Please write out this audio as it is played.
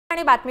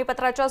आणि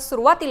बातमीपत्राच्या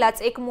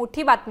सुरुवातीलाच एक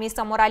मोठी बातमी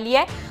समोर आली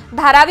आहे।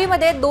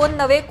 धारावीमध्ये 2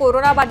 नवे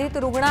कोरोना बाधित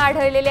रुग्ण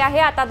आढळलेले आहे।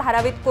 आता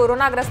धारावीत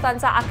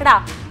कोरोनाग्रस्तांचा आकडा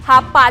हा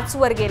 5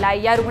 वर गेला।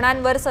 या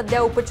रुग्णांवर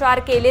सध्या उपचार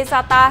केले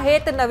जात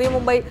आहेत।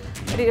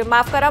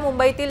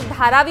 मुंबईतील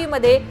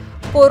धारावीमध्ये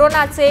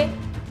कोरोनाचे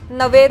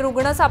नवे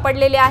रुग्ण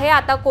सापडलेले आहे।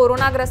 आता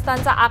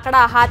कोरोनाग्रस्तांचा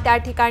आकडा हा त्या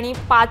ठिकाणी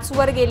 5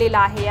 वर गेलेला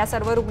आहे। या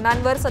सर्व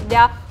रुग्णांवर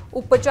सध्या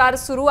उपचार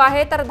सुरू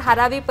आहे। तर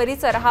धारावी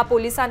परिसर हा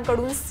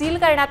पोलिसांकडून सील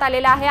करण्यात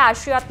आलेला आहे।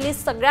 आशियातली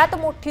सगळ्यात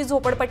मोठी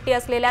झोपडपट्टी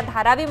असलेल्या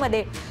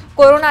धारावीमध्ये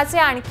कोरोनाचे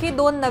आणखी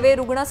 2 नवे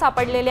रुग्ण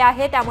सापडलेले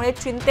आहेत। त्यामुळे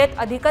चिंतेत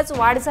अधिकच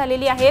वाढ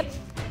झालेली आहे।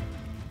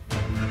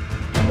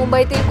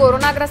 मुंबईतील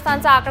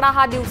कोरोनाग्रस्तांचा आकडा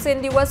हा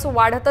दिवसेंदिवस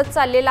वाढतच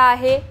चाललेला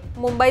आहे।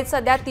 मुंबईत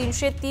सध्या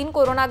 303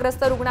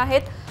 कोरोनाग्रस्त रुग्ण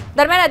आहेत।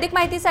 दरम्यान अधिक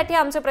माहितीसाठी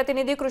आमचे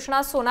प्रतिनिधी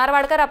कृष्णा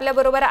सोनारवाडकर आपल्या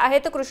बरोबर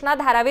आहेत। कृष्णा,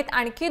 धारावीत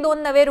आणखी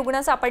 2 नवे रुग्ण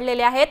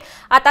सापडलेले आहेत।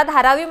 आता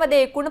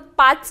धारावीमध्ये एकूण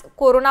 5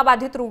 कोरोना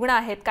बाधित रुग्ण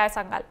आहेत, काय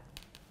सांगाल?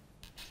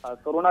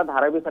 कोरोना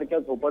धारावीसारख्या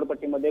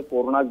झोपडपट्टीमध्ये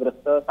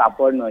कोरोनाग्रस्त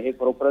सापडणं हे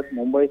खरोखरच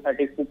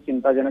मुंबईसाठी खूप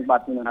चिंताजनक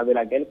बातमी म्हणावी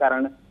लागेल।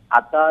 कारण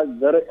आता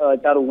जर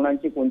त्या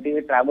रुग्णांची कोणतीही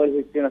ट्रॅव्हल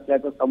हिस्ट्री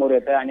नसल्याचं समोर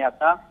येत आहे आणि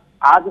आता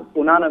आज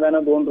पुन्हा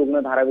नव्यानं 2 रुग्ण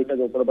धारावीच्या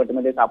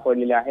झोपडपट्टीमध्ये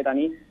सापडलेले आहेत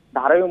आणि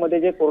धारावीमध्ये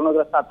जे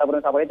कोरोनाग्रस्त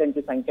आतापर्यंत सापडले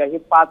त्यांची संख्या ही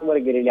 5 वर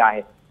गेलेली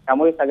आहे।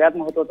 त्यामुळे सगळ्यात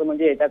महत्त्वाचं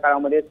म्हणजे येत्या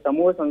काळामध्ये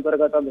समूह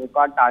संसर्गाचा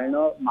धोका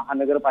टाळणं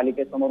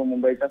महानगरपालिकेसमोर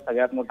मुंबईचं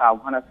सगळ्यात मोठं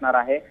आव्हान असणार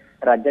आहे।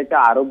 राज्याच्या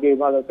आरोग्य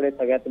विभागाकडे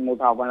सगळ्यात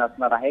मोठं आव्हान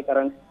असणार आहे।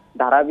 कारण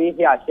धारावी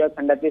ही आशिया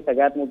खंडातली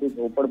सगळ्यात मोठी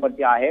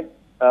झोपडपट्टी आहे।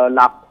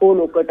 लाखो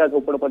लोक त्या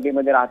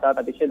झोपडपट्टीमध्ये राहतात।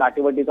 अतिशय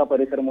दाटीवाटीचा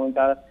परिसर म्हणून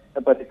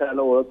त्या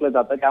परिसराला ओळखलं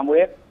जातं।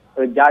 त्यामुळे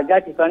ज्या ज्या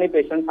ठिकाणी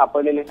पेशंट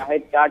सापडलेले आहेत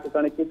त्या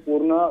ठिकाणची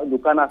पूर्ण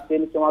दुकानं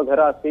असतील किंवा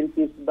घरं असतील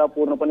ती सुद्धा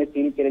पूर्णपणे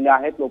सील केलेली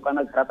आहेत।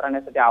 लोकांना घरात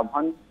राहण्यासाठी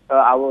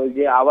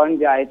आव्हान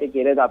जे आहे ते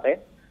केले जात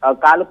आहे।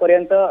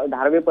 कालपर्यंत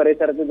धारावी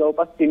परिसरातील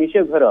जवळपास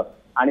 300 घरं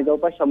आणि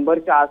जवळपास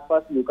 100च्या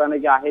आसपास दुकानं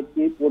जी आहेत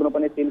ती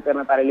पूर्णपणे सील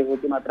करण्यात आलेली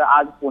होती। मात्र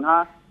आज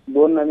पुन्हा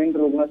 2 नवीन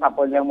रुग्ण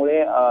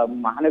सापडल्यामुळे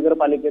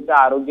महानगरपालिकेचा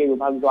आरोग्य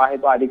विभाग जो आहे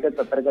तो अधिकच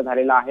सतर्क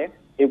झालेला आहे।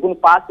 एकूण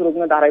 5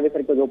 रुग्ण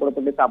धारावीसारख्या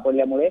झोपडपट्टीत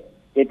सापडल्यामुळे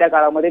येत्या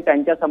काळामध्ये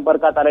त्यांच्या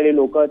संपर्कात आलेले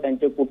लोक,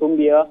 त्यांचे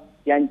कुटुंबीय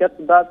यांच्यात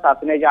सुद्धा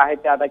चाचण्या ज्या आहेत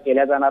त्या आता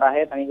केल्या जाणार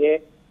आहेत आणि हे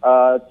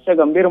अतिशय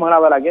गंभीर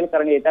म्हणावं लागेल।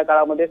 कारण येत्या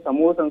काळामध्ये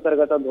समूह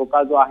संसर्गाचा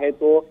धोका जो आहे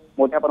तो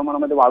मोठ्या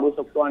प्रमाणामध्ये वाढू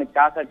शकतो आणि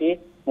त्यासाठी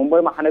मुंबई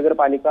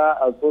महानगरपालिका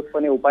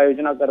ठोसपणे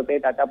उपाययोजना करते,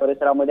 त्या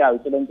परिसरामध्ये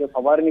औषधांची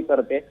फवारणी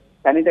करते,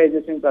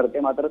 सॅनिटायझेशन करते।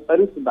 मात्र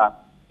तरी सुद्धा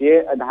हे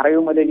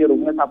धारावीमध्ये जे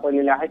रुग्ण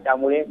सापडलेले आहेत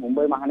त्यामुळे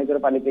मुंबई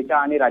महानगरपालिकेच्या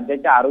आणि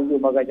राज्याच्या आरोग्य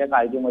विभागाच्या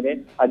काळजीमध्ये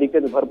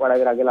अधिकच भर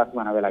पडावी लागेल असं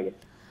म्हणावे लागेल।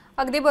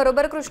 अगदी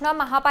बरोबर कृष्णा,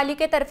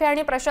 महापालिकेतर्फे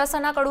आणि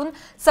प्रशासनाकडून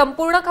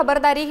संपूर्ण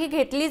खबरदारी ही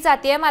घेतली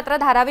जाते। मात्र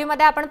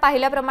धारावीमध्ये आपण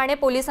पाहिल्याप्रमाणे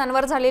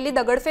पोलिसांवर झालेली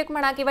दगडफेक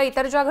म्हणा किंवा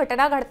इतर ज्या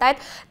घटना घडतायत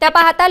त्या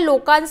पाहता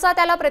लोकांचा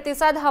त्याला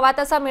प्रतिसाद हवा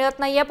तसा मिळत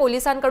नाहीये।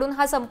 पोलिसांकडून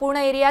हा संपूर्ण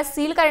एरिया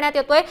सील करण्यात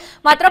येतोय,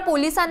 मात्र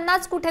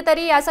पोलिसांनाच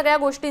कुठेतरी या सगळ्या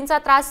गोष्टींचा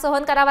त्रास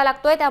सहन करावा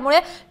लागतोय। त्यामुळे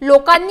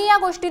लोकांनी या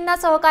गोष्टींना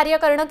सहकार्य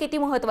करणं किती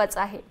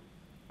महत्त्वाचं आहे?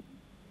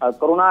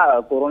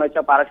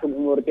 कोरोनाच्या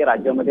पार्श्वभूमीवरती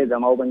राज्यामध्ये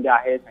जमावबंदी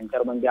आहे,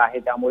 संचारबंदी आहे।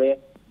 त्यामुळे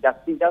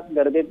जास्तीत जास्त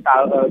गर्दी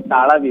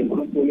टाळावी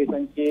म्हणून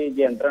पोलिसांची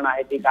जी यंत्रणा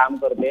आहे ती काम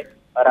करते।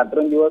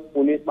 रात्रंदिवस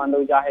पोलीस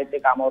बांधव जे आहेत ते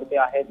कामावरती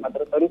आहेत।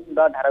 मात्र तरी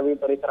सुद्धा धारावी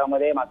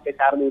परिसरामध्ये मागच्या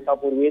 4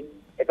 दिवसापूर्वीच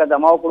एका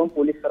जमावाकडून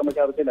पोलीस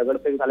कर्मचाऱ्यावरती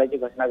दगडफेक झाल्याची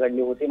घटना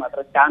घडली होती।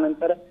 मात्र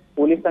त्यानंतर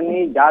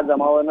पोलिसांनी ज्या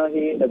जमावानं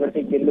ही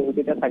दगडफेक केली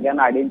होती त्या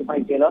सगळ्यांना आयडेंटिफाय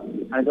केलं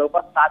आणि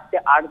जवळपास 7 ते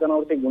 8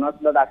 जणांवरती गुन्हा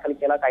सुद्धा दाखल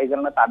केला। काही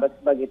जणांना ताब्यात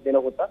सुद्धा घेतलेलं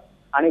होतं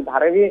आणि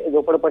धारावी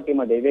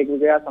झोपडपट्टीमध्ये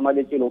वेगवेगळ्या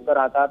समाजाची लोक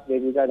राहतात,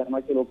 वेगवेगळ्या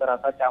धर्माची लोक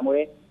राहतात।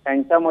 त्यामुळे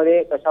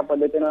त्यांच्यामध्ये कशा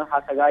पद्धतीनं हा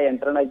सगळा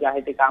यंत्रणा जी आहे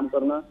ते काम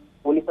करणं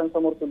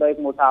पोलिसांसमोर सुद्धा एक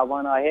मोठं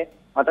आव्हान आहे।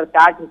 मात्र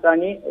त्या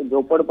ठिकाणी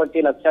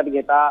झोपडपट्टी लक्षात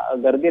घेता,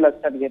 गर्दी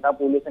लक्षात घेता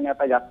पोलिसांनी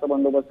आता जास्त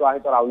बंदोबस्त जो आहे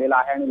तो लावलेला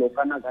आहे आणि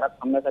लोकांना घरात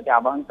थांबण्यासाठी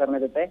आवाहन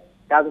करण्यात येत आहे।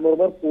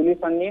 त्याचबरोबर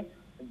पोलिसांनी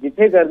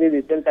जिथे गर्दी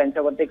दिसेल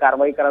त्यांच्यावरती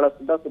कारवाई करायला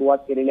सुद्धा सुरुवात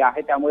केलेली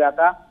आहे। त्यामुळे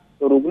आता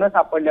रुग्ण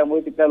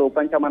सापडल्यामुळे तिथल्या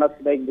लोकांच्या मनात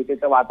सुद्धा एक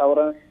भीतीचं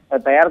वातावरण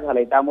तयार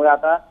झालंय। त्यामुळे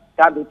आता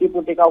त्या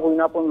भीतीपोटी का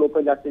होईना पण लोक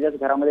जास्तीत जास्त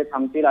घरामध्ये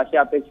थांबतील अशी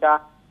अपेक्षा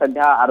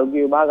सध्या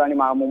आरोग्य विभाग आणि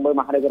मुंबई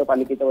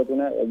महानगरपालिकेच्या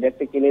वतीनं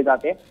व्यक्त केली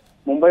जाते।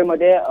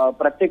 मुंबईमध्ये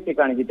प्रत्येक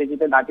ठिकाणी जिथे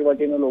जिथे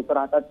दाटीवाटीनं लोक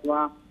राहतात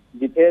किंवा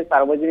जिथे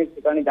सार्वजनिक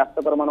ठिकाणी जास्त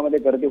प्रमाणामध्ये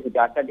गर्दी होते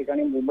अशा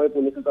ठिकाणी मुंबई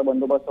पोलिसांचा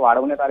बंदोबस्त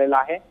वाढवण्यात आलेला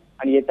आहे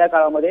आणि येत्या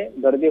काळामध्ये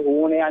गर्दी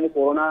होऊ नये आणि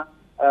कोरोना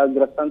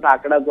ग्रस्तांचा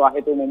आकडा जो आहे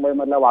तो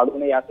मुंबईमधला वाढू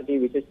नये यासाठी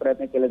विशेष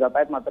प्रयत्न केले जात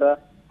आहेत। मात्र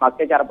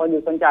मागच्या 4-5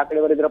 दिवसांची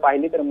आकडेवारी जर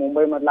पाहिली तर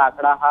मुंबईमधला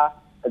आकडा हा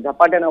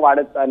झपाट्यानं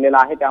वाढत चाललेला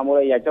आहे।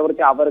 त्यामुळे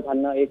याच्यावरती आवर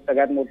घालणं एक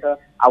सगळ्यात मोठं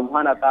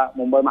आव्हान आता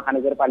मुंबई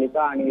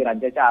महानगरपालिका आणि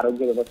राज्याच्या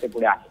आरोग्य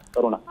व्यवस्थेपुढे आहे।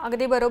 करुणा,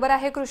 अगदी बरोबर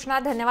आहे कृष्णा,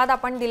 धन्यवाद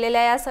आपण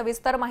दिलेल्या या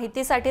सविस्तर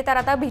माहितीसाठी। तर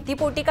आता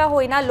भीतीपोटी का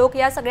होईना लोक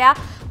या सगळ्या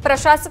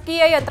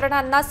प्रशासकीय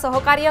यंत्रणांना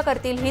सहकार्य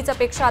करतील हीच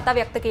अपेक्षा आता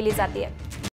व्यक्त केली जाते।